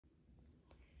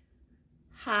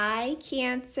Hi,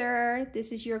 Cancer.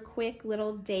 This is your quick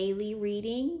little daily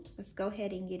reading. Let's go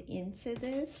ahead and get into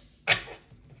this.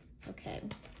 Okay.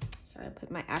 Sorry, I put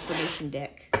my affirmation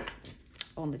deck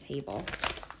on the table.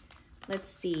 Let's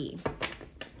see.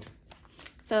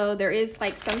 So there is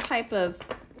like some type of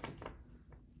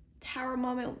tower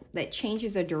moment that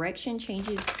changes a direction,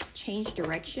 change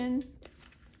direction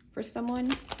for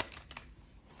someone.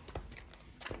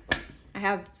 I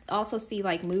have also see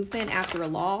like movement after a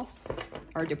loss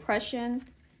or depression.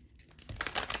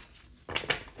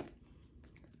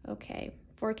 Okay,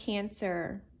 for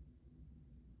Cancer.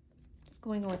 What's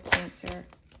going on with Cancer?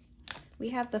 We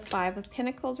have the Five of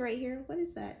Pentacles right here. What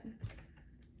is that?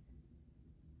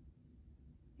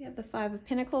 We have the Five of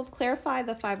Pentacles. Clarify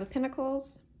the Five of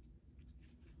Pentacles.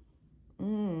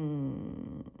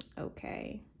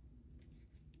 Okay.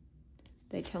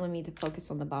 They're telling me to focus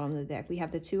on the bottom of the deck. We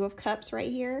have the Two of Cups right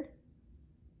here.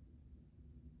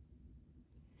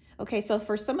 Okay, so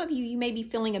for some of you, you may be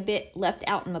feeling a bit left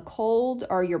out in the cold,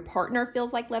 or your partner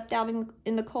feels like left out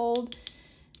in the cold.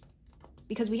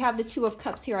 Because we have the Two of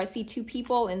Cups here. I see two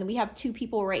people, and we have two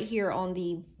people right here on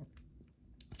the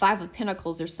Five of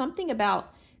Pentacles. There's something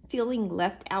about feeling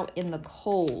left out in the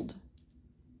cold.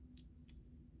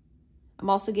 I'm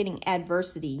also getting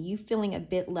adversity. You feeling a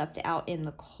bit left out in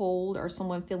the cold, or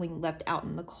someone feeling left out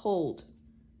in the cold.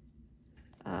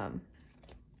 Let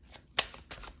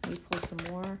me pull some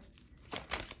more.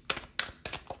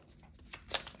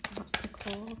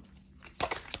 Obstacle.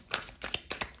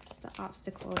 What's the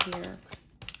obstacle here?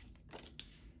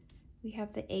 We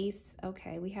have the Ace.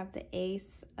 Okay, we have the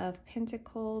Ace of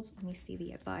Pentacles. Let me see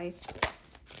the advice.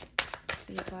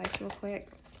 The advice real quick.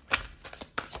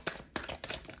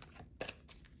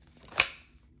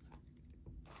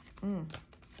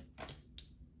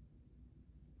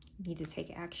 Need to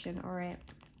take action. All right.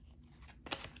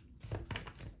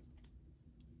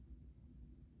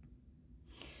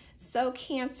 So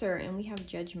Cancer, and we have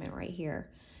Judgment right here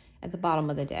at the bottom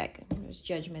of the deck. There's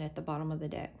Judgment at the bottom of the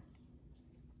deck.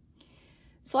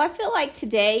 So I feel like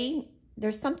today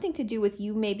there's something to do with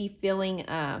you maybe feeling,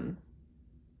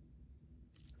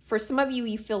 for some of you,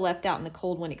 you feel left out in the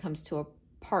cold when it comes to a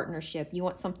partnership. You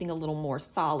want something a little more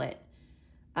solid.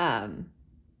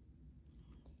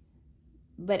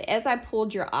 But as I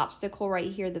pulled your obstacle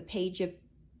right here, the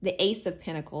Ace of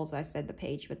Pentacles, I said the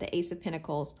page, but the Ace of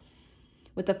Pentacles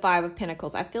with the Five of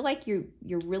Pentacles, I feel like you're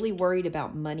really worried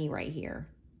about money right here.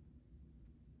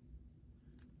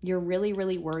 You're really,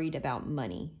 really worried about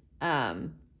money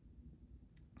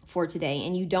for today,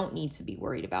 and you don't need to be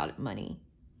worried about money.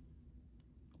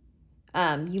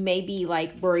 You may be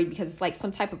like worried because it's like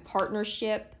some type of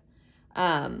partnership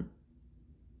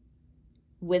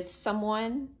with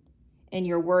someone, and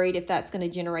you're worried if that's going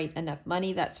to generate enough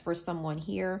money. That's for someone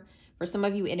here. For some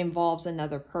of you, it involves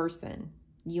another person,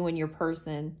 you and your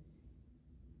person,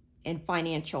 and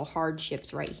financial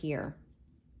hardships right here.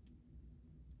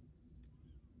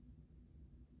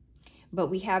 But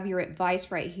we have your advice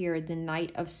right here, the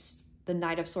Knight of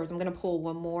Swords. I'm going to pull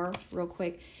one more real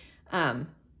quick.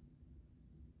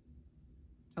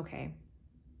 Okay.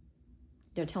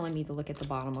 They're telling me to look at the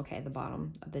bottom. Okay, the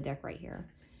bottom of the deck right here.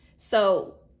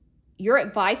 So your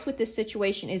advice with this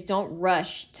situation is don't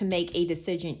rush to make a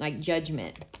decision, like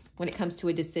judgment, when it comes to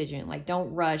a decision. Like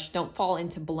don't rush, don't fall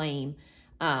into blame.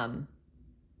 Don't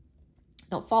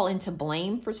fall into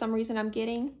blame for some reason I'm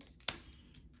getting.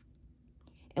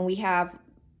 And we have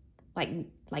like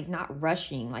not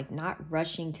rushing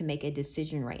to make a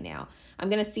decision right now. I'm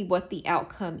going to see what the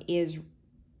outcome is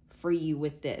for you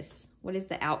with this. What is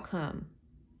the outcome?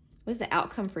 What is the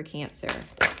outcome for Cancer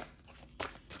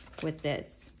with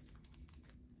this?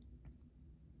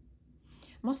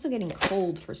 I'm also getting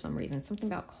cold for some reason. Something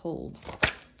about cold.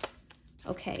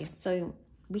 Okay, so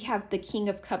we have the King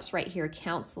of Cups right here,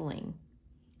 counseling.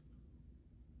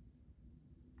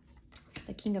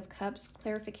 The King of Cups,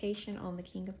 clarification on the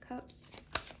King of Cups.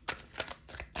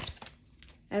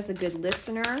 As a good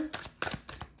listener.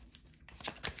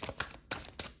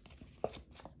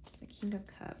 The King of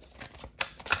Cups.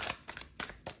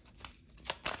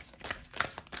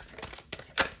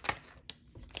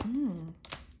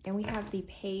 And we have the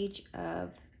Page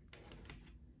of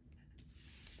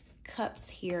Cups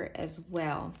here as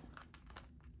well.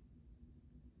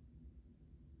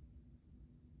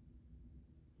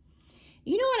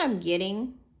 You know what I'm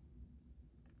getting?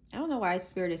 I don't know why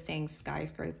Spirit is saying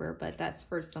skyscraper, but that's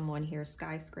for someone here,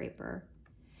 skyscraper.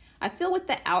 I feel what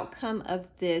the outcome of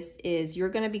this is you're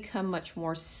going to become much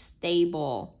more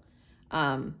stable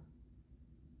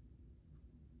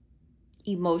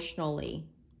emotionally.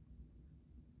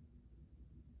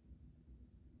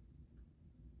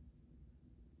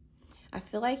 I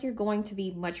feel like you're going to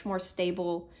be much more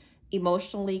stable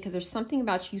emotionally because there's something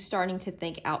about you starting to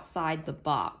think outside the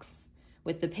box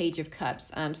with the Page of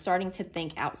Cups. I'm starting to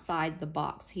think outside the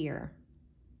box here.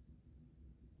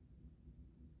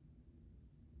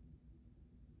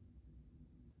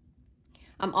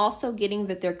 I'm also getting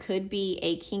that there could be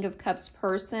a King of Cups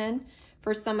person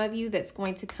for some of you that's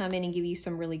going to come in and give you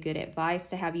some really good advice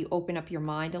to have you open up your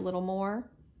mind a little more.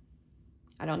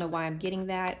 I don't know why I'm getting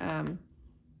that.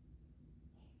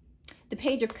 The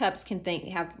Page of Cups can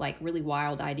have like really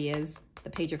wild ideas. The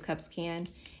Page of Cups can.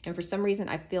 And for some reason,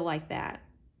 I feel like that.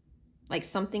 Like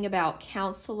something about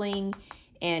counseling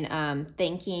and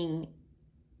thinking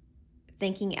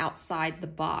outside the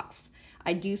box.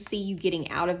 I do see you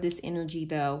getting out of this energy,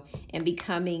 though, and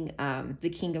becoming the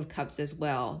King of Cups as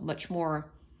well. Much more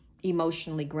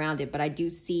emotionally grounded. But I do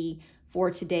see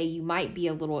for today, you might be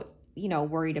a little, you know,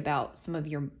 worried about some of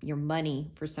your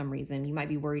money for some reason. You might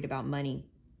be worried about money.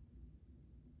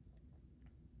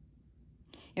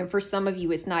 And for some of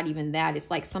you, it's not even that. It's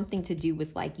like something to do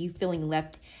with like you feeling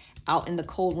left out in the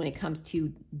cold when it comes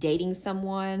to dating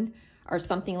someone or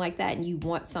something like that. And you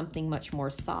want something much more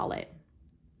solid.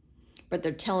 But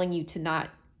they're telling you to not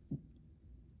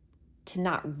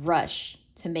rush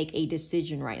to make a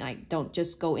decision right now. Like, don't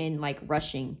just go in like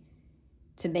rushing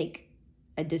to make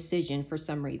a decision for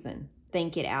some reason.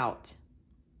 Think it out.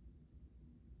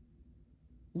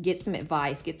 Get some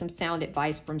advice. Get some sound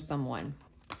advice from someone.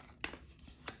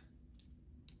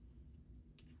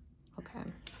 Okay.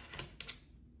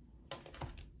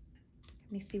 Let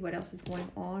me see what else is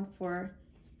going on for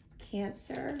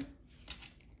Cancer.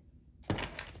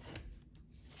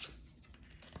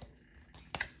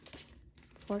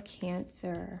 For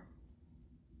Cancer.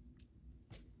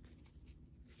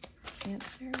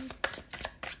 Cancer.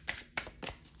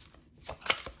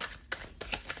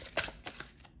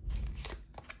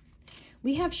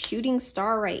 We have Shooting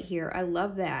Star right here. I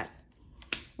love that.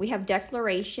 We have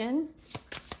Declaration.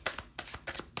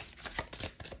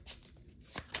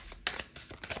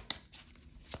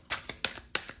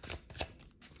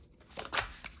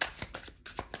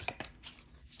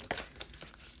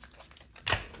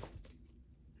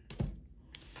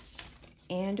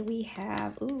 And we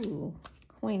have, ooh,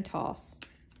 coin toss.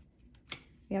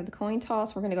 We have the coin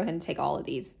toss. We're going to go ahead and take all of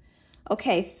these.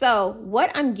 Okay, so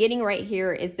what I'm getting right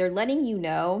here is they're letting you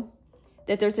know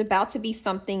that there's about to be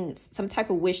something, some type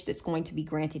of wish that's going to be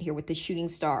granted here with the Shooting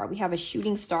Star. We have a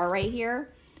Shooting Star right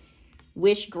here.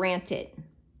 Wish granted.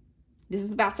 This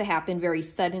is about to happen very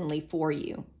suddenly for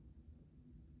you.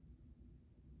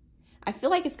 I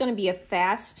feel like it's going to be a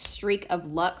fast streak of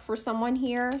luck for someone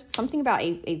here. Something about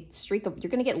a streak of, you're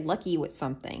going to get lucky with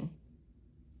something.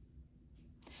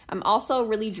 I'm also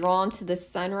really drawn to the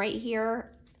sun right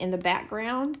here in the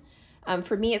background.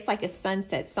 For me, it's like a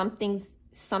sunset.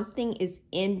 Something is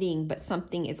ending, but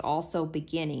something is also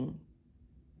beginning.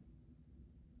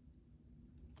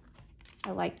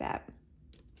 I like that.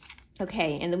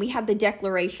 Okay, and then we have the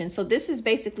Declaration. So this is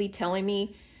basically telling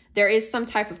me there is some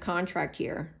type of contract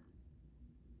here.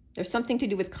 There's something to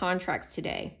do with contracts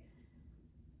today.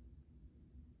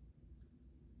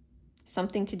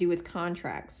 Something to do with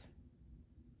contracts.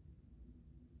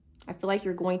 I feel like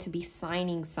you're going to be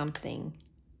signing something.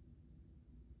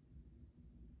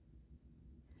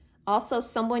 Also,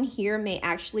 someone here may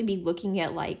actually be looking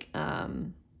at like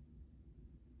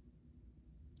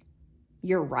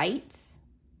your rights.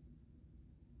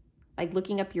 Like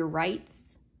looking up your rights.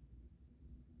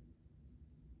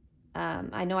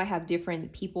 I know I have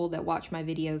different people that watch my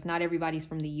videos. Not everybody's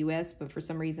from the US, but for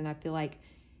some reason I feel like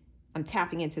I'm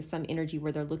tapping into some energy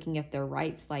where they're looking at their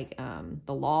rights, like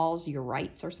the laws, your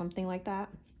rights or something like that.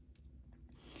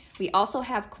 We also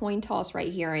have coin toss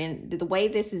right here. And the way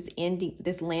this is ending,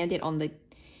 this landed on the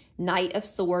Knight of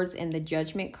Swords and the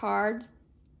Judgment card.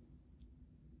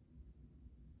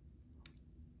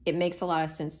 It makes a lot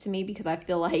of sense to me because I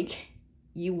feel like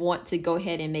you want to go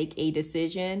ahead and make a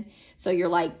decision. So you're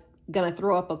like going to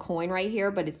throw up a coin right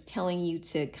here, but it's telling you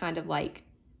to kind of like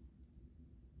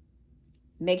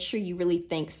make sure you really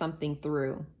think something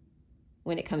through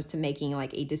when it comes to making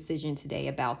like a decision today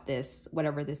about this,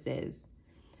 whatever this is.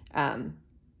 Some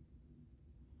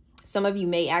of you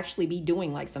may actually be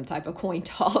doing like some type of coin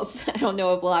toss. I don't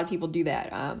know if a lot of people do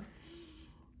that.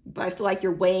 But I feel like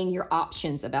you're weighing your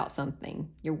options about something.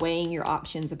 You're weighing your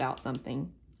options about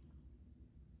something.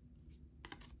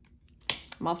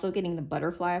 I'm also getting the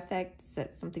butterfly effect.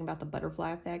 Something about the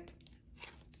butterfly effect.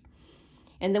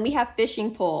 And then we have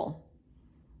fishing pole.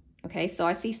 Okay, so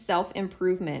I see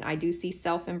self-improvement. I do see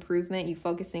self-improvement. You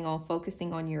focusing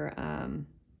on your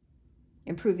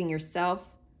improving yourself.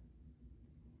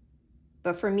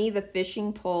 But for me, the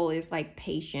fishing pole is like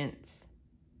patience.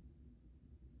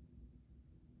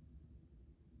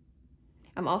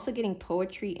 I'm also getting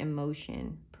poetry,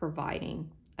 emotion,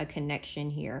 providing a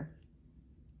connection here.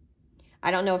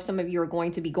 I don't know if some of you are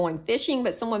going to be going fishing,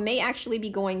 but someone may actually be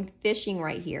going fishing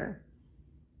right here.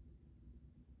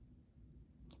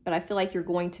 But I feel like you're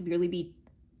going to really be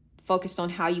focused on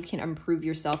how you can improve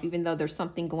yourself, even though there's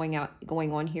something going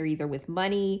on here, either with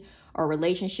money or a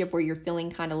relationship where you're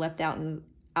feeling kind of left out in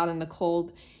the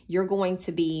cold. You're going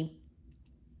to be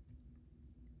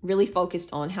really focused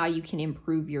on how you can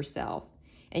improve yourself.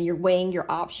 And you're weighing your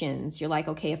options. You're like,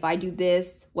 okay, if I do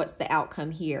this, what's the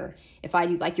outcome here? If I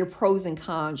do like your pros and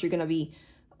cons, you're going to be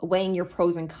weighing your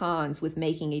pros and cons with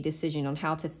making a decision on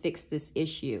how to fix this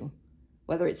issue,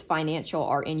 whether it's financial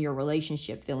or in your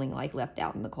relationship, feeling like left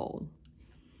out in the cold.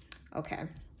 Okay,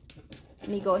 let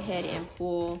me go ahead and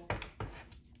pull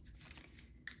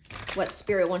what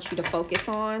Spirit wants you to focus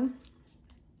on.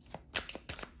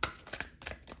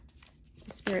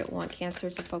 Spirit want Cancer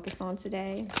to focus on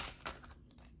today.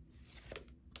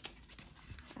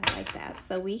 I like that.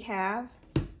 So we have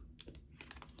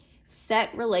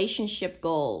set relationship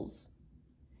goals.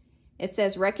 It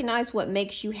says recognize what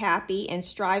makes you happy and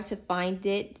strive to find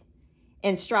it,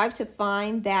 and strive to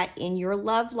find that in your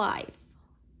love life.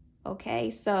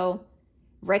 Okay, so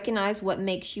recognize what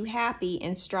makes you happy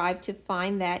and strive to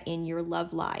find that in your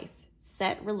love life.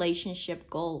 Set relationship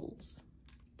goals.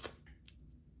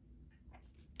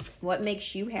 What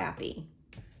makes you happy?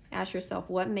 Ask yourself,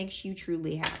 what makes you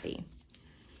truly happy?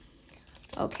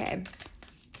 Okay.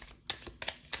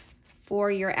 For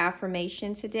your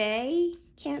affirmation today,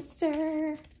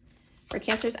 Cancer. For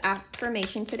Cancer's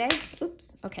affirmation today.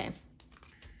 Oops. Okay.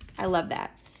 I love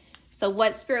that. So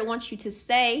what Spirit wants you to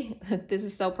say, this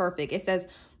is so perfect. It says,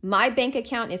 my bank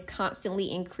account is constantly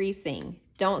increasing.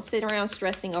 Don't sit around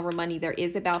stressing over money. There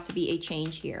is about to be a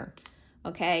change here.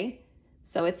 Okay.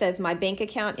 So it says, my bank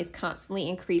account is constantly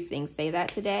increasing. Say that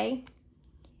today.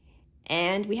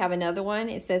 And we have another one.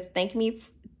 It says, thank you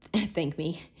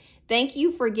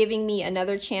for giving me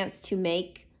another chance to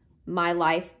make my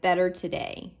life better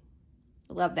today.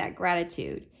 Love that.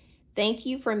 Gratitude. Thank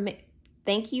you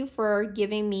for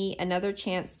giving me another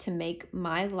chance to make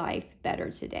my life better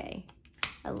today.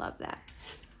 I love that.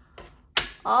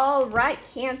 All right,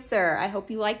 Cancer. I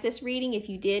hope you like this reading. If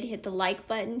you did, hit the like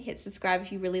button, hit subscribe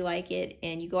if you really like it,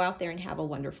 and you go out there and have a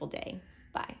wonderful day.